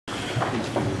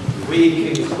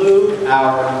We conclude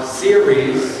our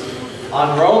series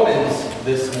on Romans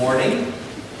this morning,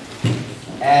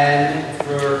 and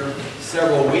for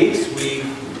several weeks we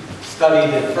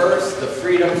studied at first the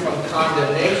freedom from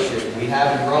condemnation. We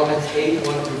have in Romans 8,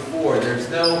 1-4, there's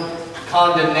no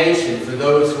condemnation for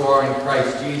those who are in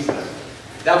Christ Jesus.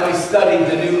 Then we studied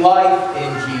the new life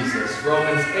in Jesus,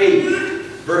 Romans 8,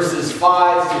 verses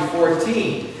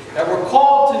 5-14. That we're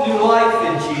called to new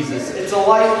life in Jesus. It's a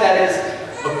life that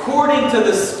is according to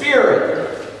the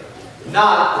Spirit,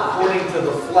 not according to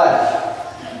the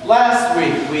flesh. Last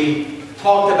week we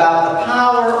talked about the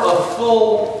power of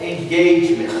full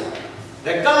engagement.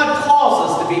 That God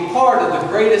calls us to be part of the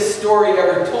greatest story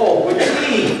ever told, which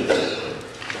means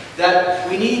that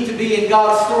we need to be in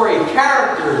God's story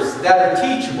characters that are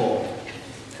teachable.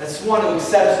 That's one who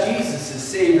accepts Jesus as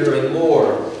Savior and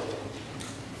Lord.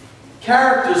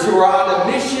 Characters who are on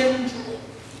a mission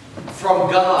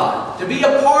from God, to be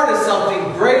a part of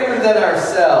something greater than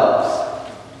ourselves.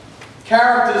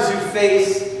 Characters who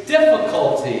face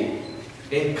difficulty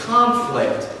and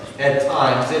conflict at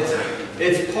times.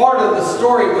 It's part of the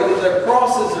story, whether they're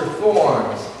crosses or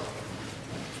thorns.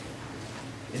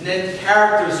 And then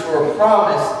characters who are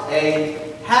promised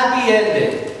a happy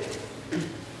ending.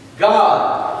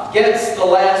 God gets the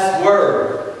last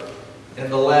word, and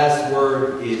the last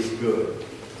word is good.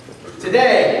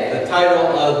 Today, the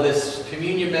title of this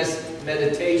communion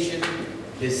meditation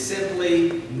is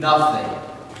simply nothing.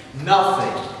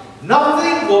 Nothing.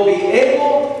 Nothing will be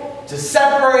able to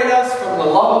separate us from the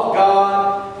love of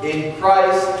God in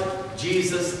Christ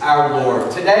Jesus our Lord.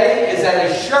 Today is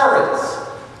an assurance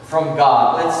from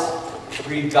God. Let's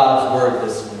read God's word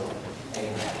this morning.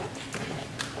 Amen.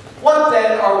 What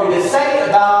then are we to say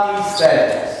about these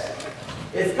things?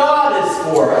 If God is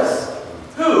for us,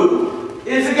 who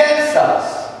is against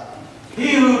us?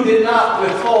 He who did not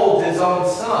withhold his own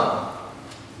Son,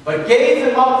 but gave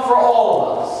him up for all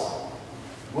of us,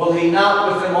 will he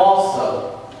not with him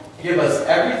also give us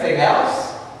everything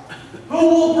else? Who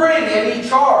will bring any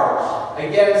charge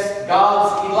against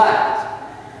God's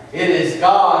elect? It is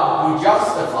God who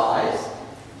justifies.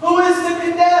 Who is to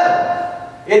condemn?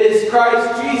 It is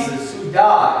Christ Jesus who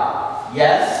died,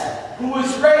 yes, who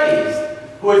was raised,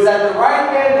 who is at the right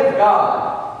hand of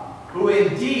God, who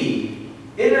indeed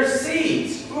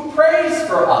intercedes, who prays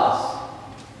for us.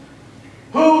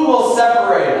 Who will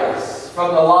separate us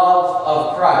from the love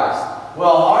of Christ?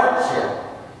 Will hardship,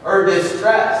 or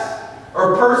distress,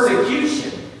 or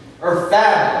persecution, or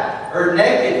famine, or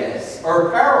nakedness, or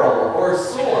peril, or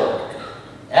sword?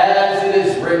 As it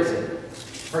is written,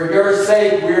 for your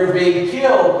sake we are being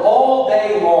killed all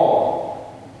day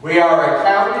long. We are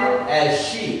accounted as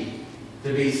sheep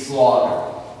to be slaughtered.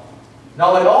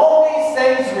 Now in all these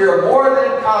things we are more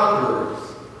than conquerors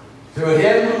through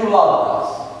him who loved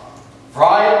us. For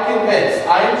I am convinced,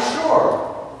 I am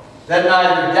sure, that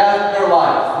neither death nor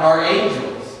life, nor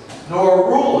angels, nor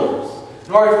rulers,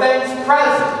 nor things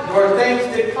present, nor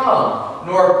things to come,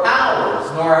 nor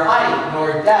powers, nor height,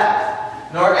 nor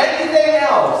depth, nor anything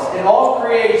else in all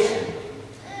creation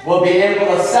will be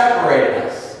able to separate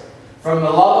us from the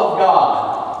love of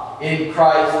God in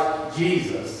Christ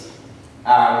Jesus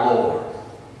our Lord.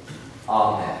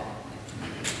 Amen.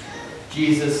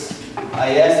 Jesus,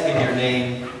 I ask in your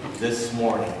name this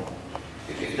morning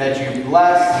that you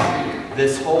bless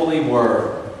this holy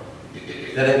word,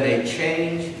 that it may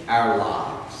change our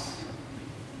lives.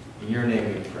 In your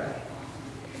name we pray.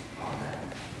 Amen.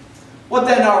 What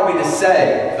then are we to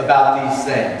say about these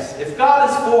things? If God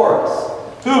is for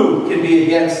us, who can be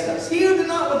against us? He who did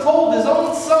not withhold his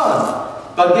own Son,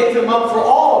 but gave him up for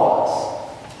all of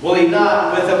us, will he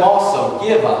not with him also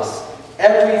give us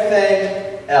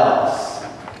everything else?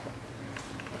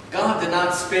 God did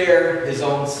not spare his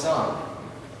own Son.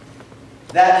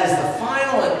 That is the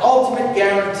final and ultimate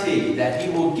guarantee that he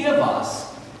will give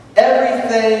us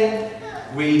everything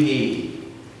we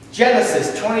need.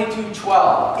 Genesis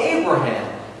 22:12,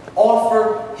 Abraham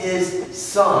offered his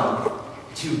son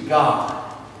to God.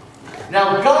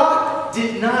 Now God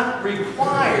did not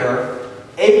require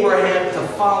Abraham to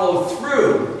follow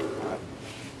through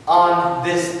on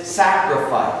this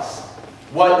sacrifice.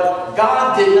 What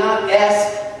God did not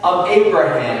ask of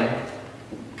Abraham,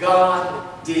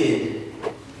 God did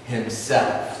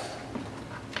himself.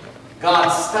 God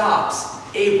stops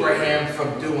Abraham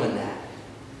from doing that.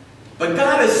 But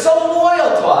God is so loyal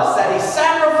to us that he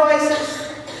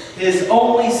sacrifices his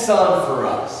only Son for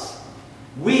us.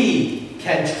 We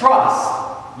can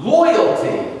trust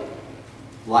loyalty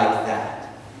like that.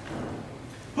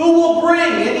 Who will bring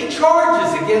any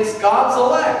charges against God's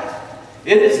elect?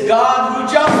 It is God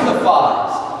who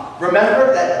justifies.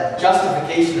 Remember that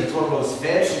justification is one of those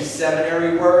fancy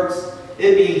seminary words?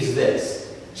 It means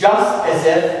this: just as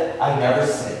if I never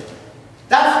sinned.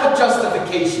 That's what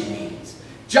justification means.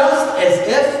 Just as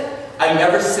if I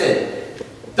never sinned.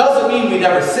 Doesn't mean we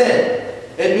never sinned.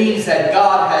 It means that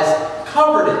God has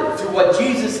covered it through what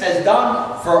Jesus has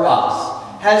done for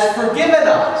us, has forgiven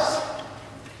us,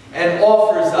 and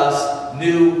offers us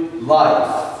new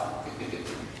life.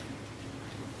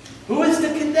 Who is to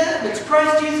condemn? It's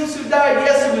Christ Jesus who died.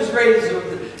 Yes, who was raised,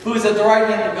 who is at the right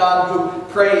hand of God, who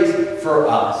prays for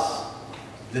us.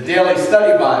 The Daily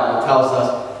Study Bible tells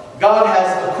us, God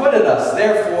has acquitted us,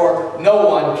 therefore no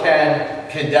one can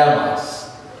condemn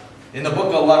us. In the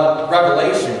book of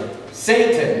Revelation,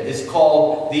 Satan is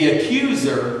called the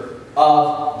accuser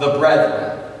of the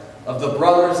brethren, of the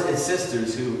brothers and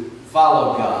sisters who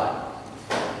follow God.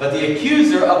 But the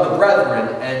accuser of the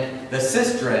brethren and the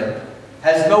sistren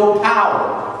has no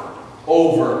power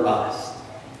over us.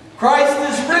 Christ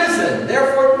is risen,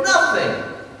 therefore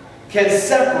nothing can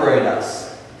separate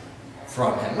us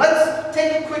from him. Let's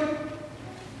take a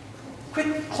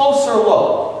quick closer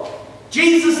look.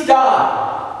 Jesus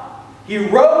died. He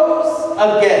rose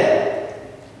again.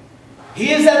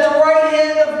 He is at the right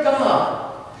hand of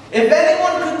God. If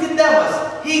anyone could condemn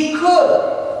us, he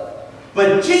could.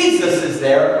 But Jesus is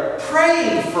there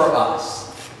praying for us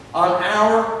on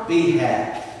our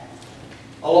behalf.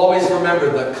 I'll always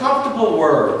remember the comfortable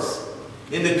words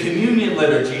in the communion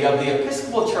liturgy of the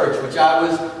Episcopal Church, which I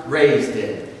was raised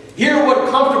in. Hear what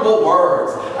comfortable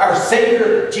words our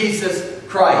Savior Jesus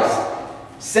Christ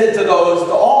said to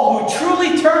all who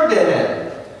truly turn to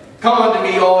him. Come unto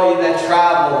me, all ye that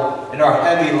travel and are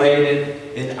heavy laden,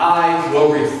 and I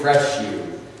will refresh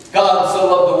you. God so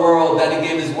loved the world that he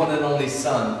gave his one and only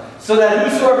Son, so that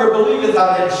whosoever believeth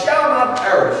on him shall not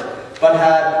perish, but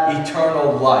have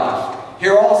eternal life.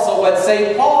 Hear also what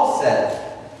St. Paul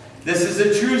said. This is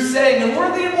a true saying, and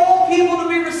worthy of all people to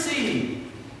be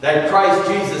received, that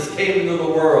Christ Jesus came into the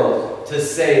world to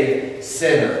save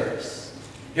sinners.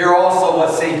 Hear also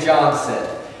what St. John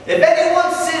said. If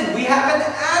anyone sin, we have an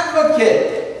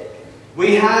advocate.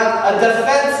 We have a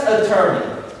defense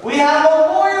attorney. We have a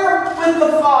lawyer with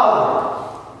the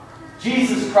Father,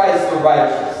 Jesus Christ the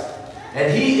righteous.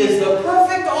 And he is the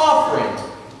perfect offering.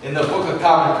 In the Book of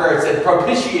Common Prayer it said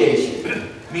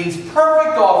propitiation. Means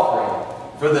perfect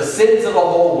offering for the sins of the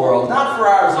whole world. Not for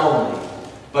ours only,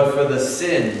 but for the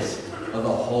sins of the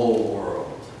whole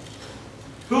world.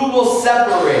 Who will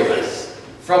separate us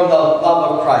from the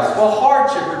love of Christ? Well,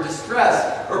 hardship or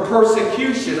distress or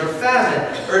persecution or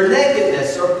famine or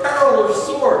nakedness or peril or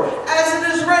sword. As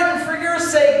it is written, for your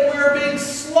sake we are being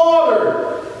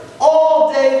slaughtered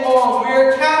all day long. We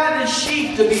are counted as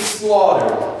sheep to be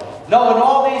slaughtered. No, in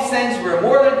all these things we are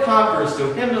more than conquerors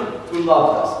through him who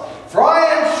loved us. For I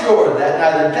am sure that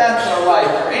neither death nor life,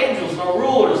 nor angels, nor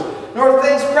rulers, nor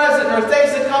things present, nor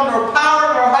things to come, nor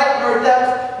power, nor height, nor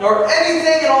depth, nor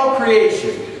anything in all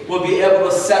creation will be able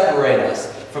to separate us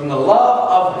from the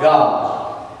love of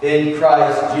God in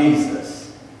Christ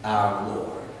Jesus our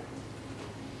Lord.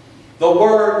 The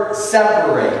word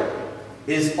separate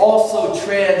is also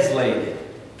translated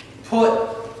put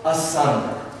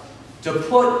asunder. To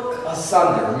put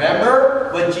asunder. Remember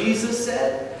what Jesus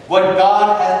said? What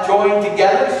God hath joined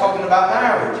together. He's talking about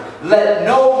marriage. Let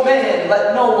no man,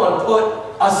 let no one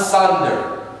put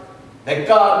asunder. That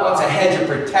God wants a hedge of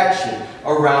protection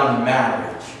around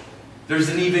marriage. There's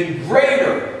an even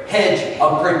greater hedge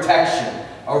of protection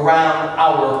around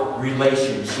our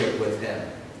relationship with him.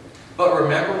 But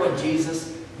remember when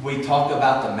we talk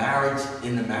about the marriage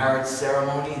in the marriage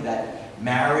ceremony, that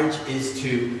marriage is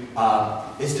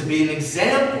to be an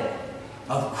example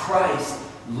of Christ's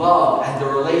love and the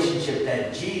relationship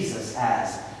that Jesus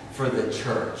has for the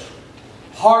church.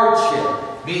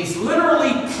 Hardship means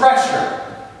literally pressure.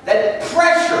 That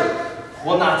pressure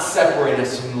will not separate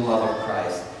us from the love of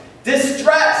Christ.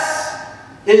 Distress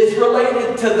is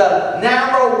related to the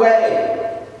narrow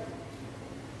way.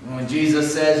 When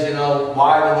Jesus says, you know,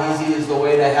 wide and easy is the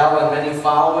way to hell and many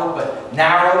follow it, but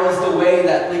narrow is the way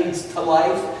that leads to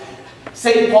life.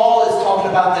 St. Paul is talking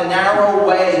about the narrow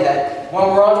way that when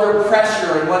we're under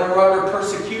pressure and when we're under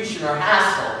persecution or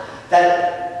hassle,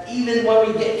 that even when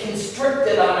we get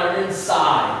constricted on our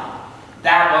inside,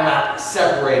 that will not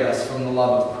separate us from the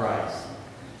love of Christ.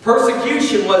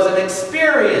 Persecution was an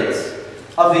experience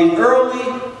of the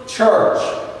early church.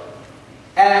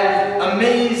 And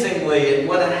amazingly,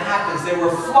 when it happens, they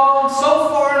were flown so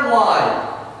far and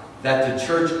wide that the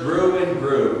church grew and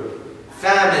grew.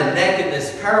 Famine,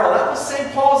 nakedness, peril, that was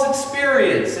St. Paul's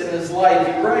experience in his life.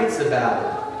 He writes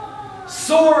about it.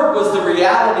 Sword was the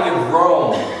reality of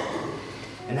Rome.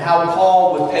 and how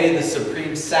Paul would pay the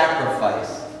supreme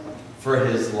sacrifice for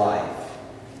his life.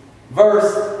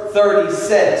 Verse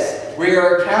 36, we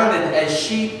are accounted as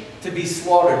sheep to be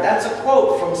slaughtered. That's a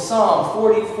quote from Psalm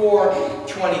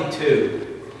 44:22.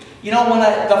 You know,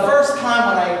 the first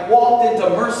time when I walked into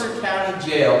Mercer County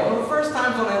Jail, one of the first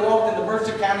times when I walked into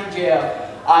Mercer County Jail,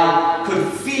 I could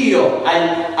feel,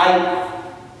 I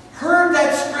heard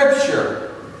that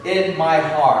scripture in my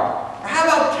heart. Or how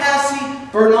about Cassie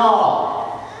Bernal?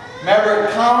 Remember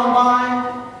at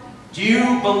Columbine? Do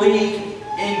you believe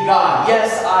in God?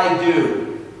 Yes, I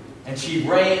do. And she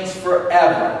reigns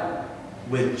forever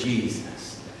with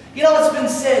Jesus. You know, it's been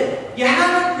said, you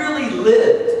haven't really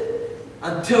lived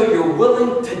until you're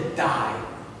willing to die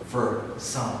for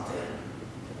something.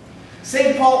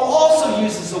 St. Paul also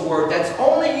uses a word that's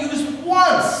only used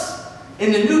once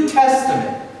in the New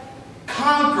Testament.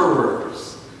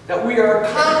 Conquerors. That we are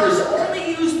conquerors,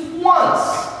 only used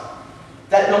once.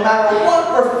 That no matter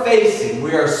what we're facing,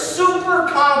 we are super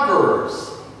conquerors.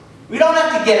 We don't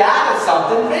have to get out of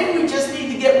something. Maybe we just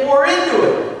need to get more into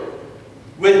it.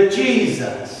 With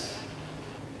Jesus,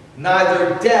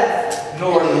 neither death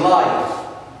nor life.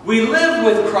 We live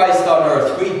with Christ on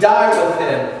earth. We die with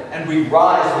Him and we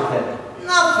rise with Him.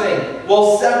 Nothing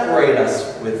will separate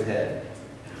us with Him.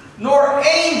 Nor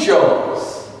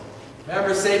angels.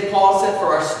 Remember, St. Paul said for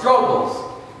our struggles,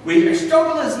 our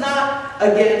struggle is not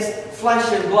against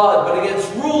flesh and blood, but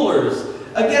against rulers,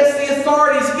 against the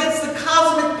authorities, against the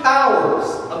cosmic powers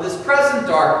of this present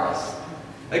darkness,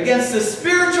 against the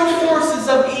spiritual forces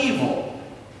of evil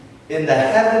in the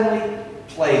heavenly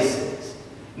places.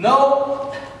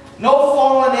 No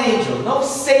fallen angel, no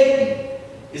Satan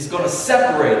is going to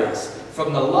separate us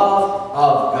from the love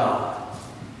of God.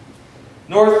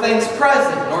 Nor things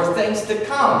present, nor things to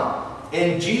come.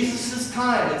 In Jesus'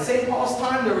 time, in St. Paul's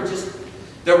time, there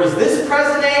was this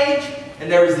present age,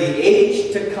 and there was the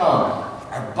age to come.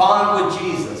 Our bond with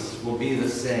Jesus will be the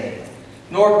same.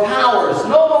 Nor powers,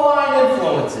 no malign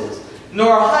influences,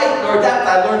 nor height, nor depth.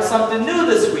 I learned something new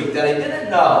this week that I didn't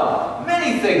know.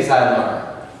 Many things I learned.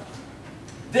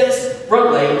 This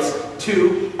relates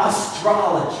to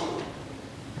astrology.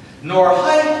 Nor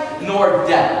height, nor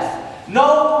depth.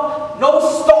 No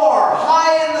star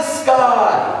high in the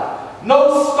sky.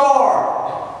 No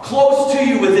star close to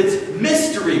you with its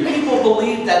mystery. People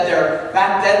believed that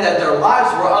back then that their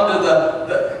lives were under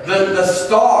the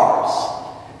stars.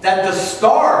 That the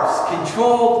stars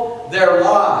controlled their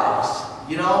lives.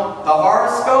 You know, the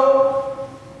horoscope?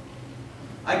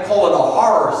 I call it a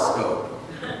horoscope.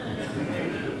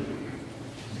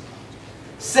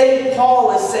 St.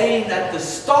 Paul is saying that the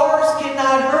stars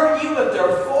cannot hurt you if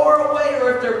they're far away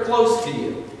or if they're close to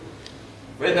you.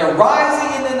 When they're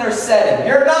rising and then they're setting.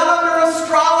 You're not under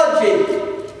astrology.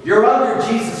 You're under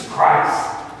Jesus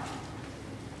Christ.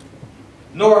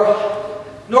 Nor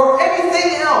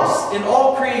anything else in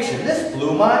all creation. This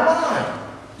blew my mind.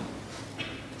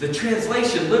 The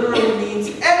translation literally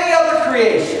means any other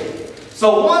creation.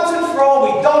 So once and for all,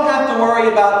 we don't have to worry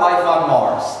about life on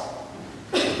Mars.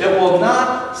 It will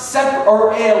not separate,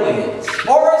 or aliens,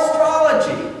 or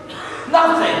astrology.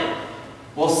 Nothing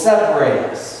will separate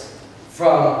us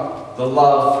from the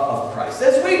love of Christ.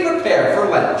 As we prepare for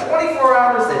Lent, 24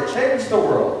 hours that change the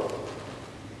world,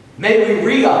 may we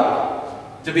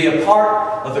re-up to be a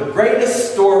part of the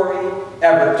greatest story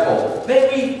ever told. May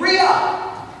we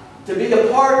re-up to be a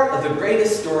part of the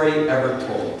greatest story ever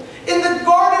told. In the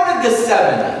Garden of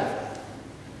Gethsemane,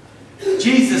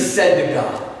 Jesus said to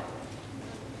God,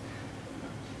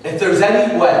 if there's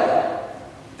any way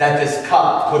that this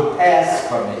cup could pass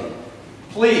from me,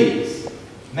 please,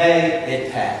 may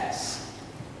it pass.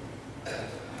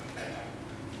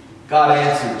 God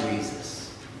answered Jesus.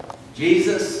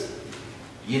 Jesus,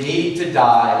 you need to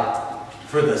die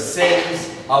for the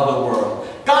sins of the world.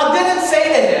 God didn't say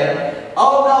to him,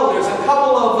 oh no, there's a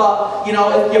couple of,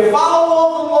 if you follow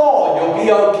all the law, you'll be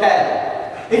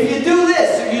okay. If you do this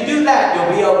or you do that,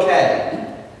 you'll be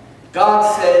okay. God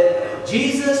said,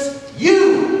 Jesus,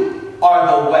 you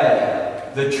are the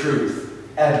way, the truth,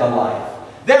 and the life.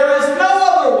 There is no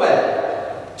other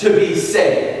way to be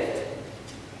saved.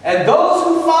 And those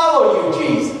who follow you,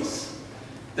 Jesus,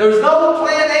 there was no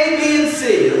plan A, B, and C.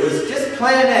 It was just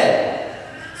plan A.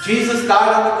 Jesus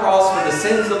died on the cross for the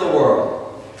sins of the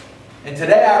world. And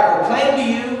today I proclaim to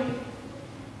you,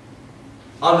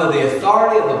 under the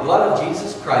authority of the blood of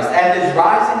Jesus Christ and His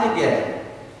rising again,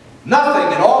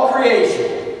 nothing in all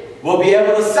creation will be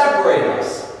able to separate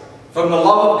us from the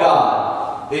love of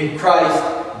God in Christ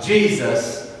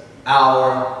Jesus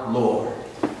our Lord.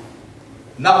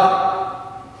 Nothing.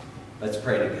 Let's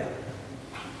pray together.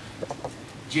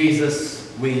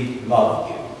 Jesus, we love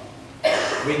you.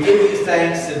 We give you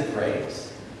thanks and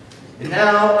praise. And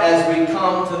now, as we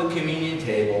come to the communion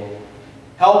table,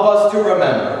 help us to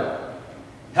remember,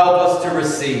 help us to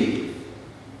receive,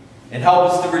 and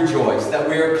help us to rejoice that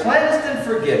we are cleansed and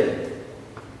forgiven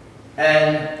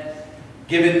and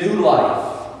given new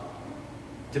life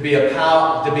to be a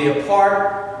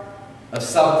part of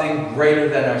something greater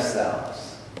than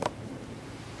ourselves.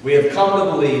 We have come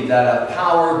to believe that a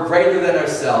power greater than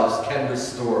ourselves can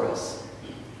restore us.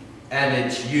 And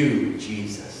it's you,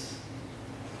 Jesus.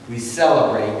 We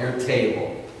celebrate your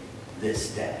table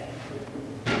this day.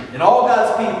 And all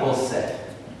God's people say,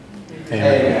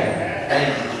 Amen.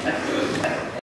 Thank you.